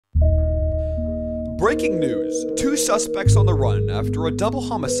Breaking news. 2 suspects on the run after a double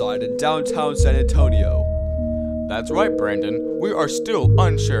homicide in downtown San Antonio. That's right, Brandon. We are still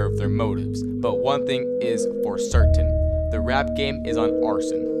unsure of their motives, but one thing is for certain. The rap game is on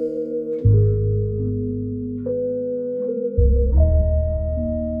arson.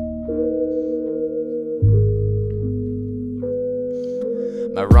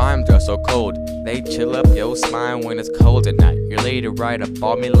 My rhymes are so cold, they chill up your spine when it's cold at night. Your lady ride up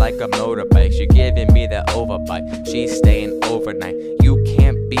on me like a motorbike. She giving me that overbite, she's staying overnight. You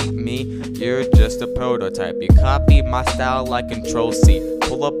can't beat me, you're just a prototype. You copy my style like Control-C.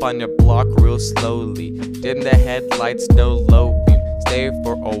 Pull up on your block real slowly. Dim the headlights, no low beam. Stay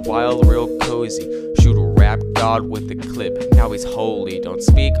for a while real cozy. Shoot a rap god with a clip, now he's holy. Don't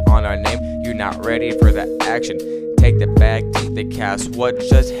speak on our name, you're not ready for the action. Take the bag, take the cast, what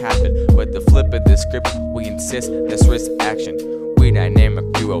just happened? With the flip of the script, we insist this risk action. We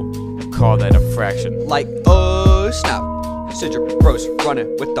dynamic duo, call that a fraction. Like, oh snap, said your bros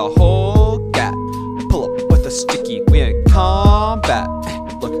running with the whole gat. Pull up with a sticky, we in combat.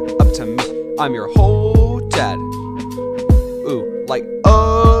 Look up to me, I'm your whole dad. Ooh, like,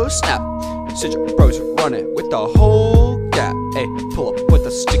 oh snap, said your bros running with the whole gat. Ay, pull up with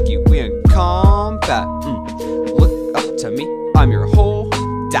a sticky, we in combat. Look up to me, I'm your whole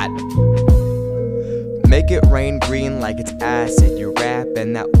dad. Make it rain green like it's acid. You're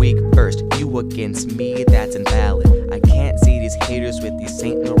rapping that weak first, you against me, that's invalid. I can't see these haters with these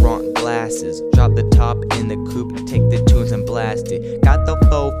St. Laurent glasses. Drop the top in the coupe, take the tunes and blast it. Got the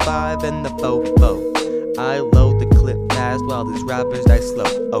 4-5 and the 4-4. I load the clip fast while these rappers die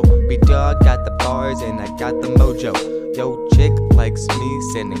slow. Oh, B-Dawg got the bars and I got the mojo. Yo, chick likes me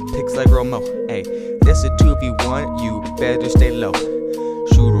sending pics like Romo. Hey, this a 2v1, you better stay low.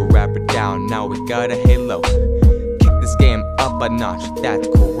 Shoot a rapper down, now we got a halo. Kick this game up a notch, that's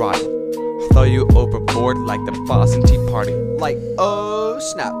karate. Throw you overboard like the Boston Tea Party. Like, oh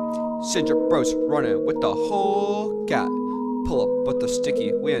snap, send your bros running with the whole gat. Pull up with the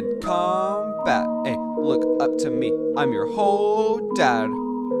sticky, we in combat. Ay, look up to me, I'm your whole dad.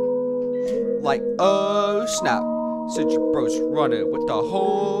 Like, oh snap, send your bros running with the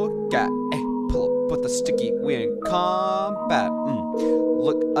whole gat. Ay, pull up with the sticky, we in combat.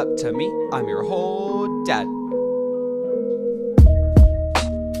 Look up to me, I'm your whole dad.